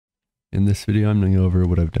In this video, I'm going to go over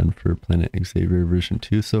what I've done for Planet Xavier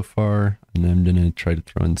V2 so far, and I'm going to try to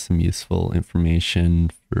throw in some useful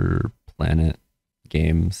information for Planet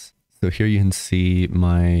games. So here you can see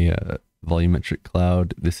my volumetric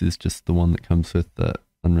cloud. This is just the one that comes with the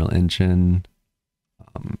Unreal Engine.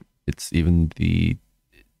 It's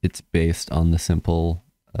based on the simple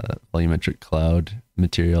volumetric cloud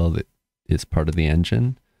material that is part of the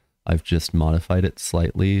engine. I've just modified it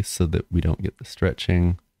slightly so that we don't get the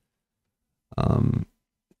stretching.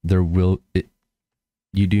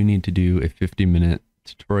 You do need to do a 50-minute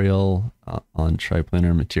tutorial on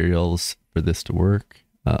triplanar materials for this to work.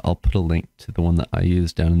 I'll put a link to the one that I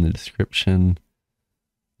use down in the description.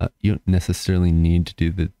 You don't necessarily need to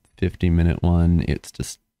do the 50-minute one. It's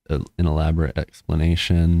just an elaborate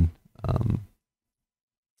explanation.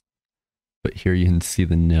 But here you can see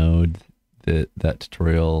the node that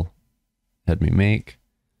tutorial had me make.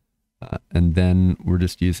 And then we're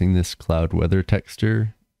just using this cloud weather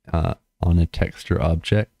texture on a texture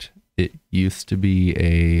object. It used to be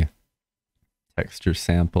a texture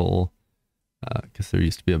sample because there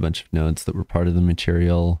used to be a bunch of nodes that were part of the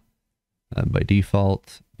material by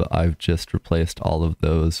default, but I've just replaced all of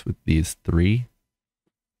those with these three.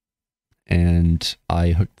 And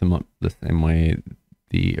I hooked them up the same way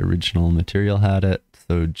the original material had it.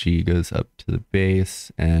 So G goes up to the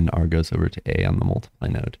base and R goes over to A on the multiply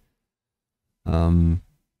node.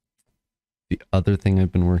 The other thing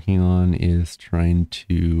I've been working on is trying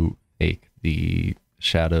to make the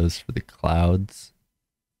shadows for the clouds.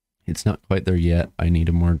 It's not quite there yet. I need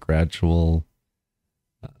a more gradual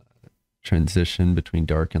transition between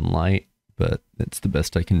dark and light, but it's the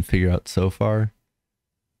best I can figure out so far.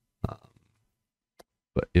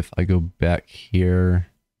 But if I go back here,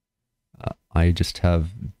 I just have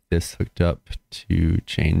this hooked up to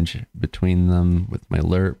change between them with my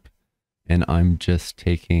lerp. And I'm just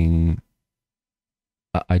taking,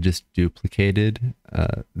 I just duplicated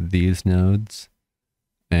these nodes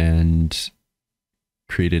and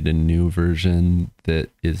created a new version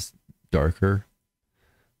that is darker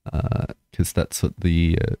because that's what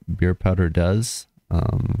the beer powder does.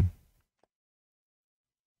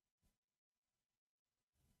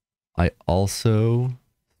 I also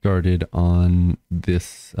started on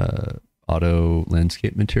this auto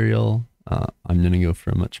landscape material. I'm going to go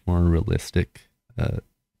for a much more realistic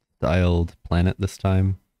styled planet this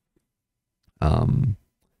time. So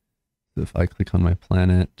if I click on my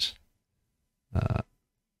planet, I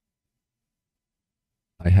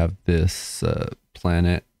have this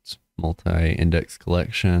planet multi-index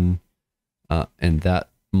collection, and that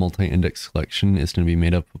multi-index collection is going to be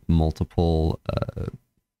made up of multiple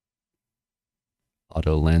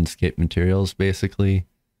auto landscape materials, basically.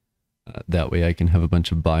 That way I can have a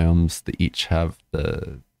bunch of biomes that each have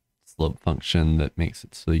the slope function that makes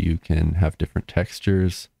it so you can have different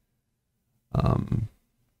textures.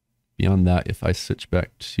 Beyond that, if I switch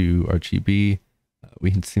back to RGB,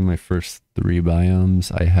 we can see my first three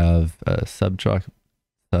biomes. I have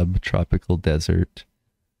subtropical desert,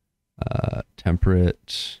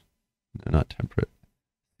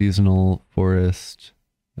 seasonal forest,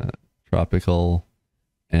 tropical,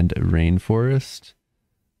 and a rainforest.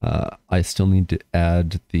 I still need to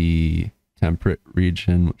add the temperate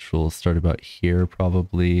region, which will start about here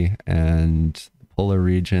probably, and the polar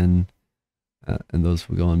region, and those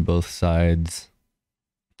will go on both sides.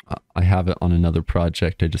 I have it on another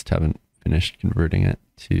project, I just haven't finished converting it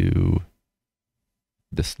to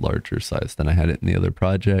this larger size than I had it in the other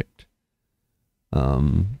project.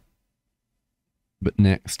 But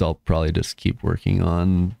next I'll probably just keep working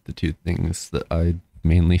on the two things that I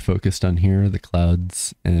mainly focused on here, the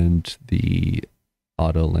clouds and the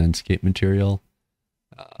auto landscape material,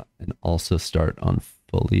 and also start on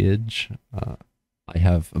foliage. I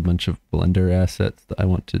have a bunch of Blender assets that I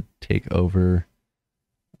want to take over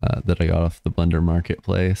that I got off the Blender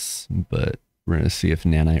marketplace, but we're going to see if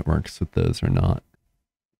Nanite works with those or not.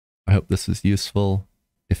 I hope this was useful.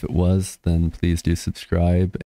 If it was, then please do subscribe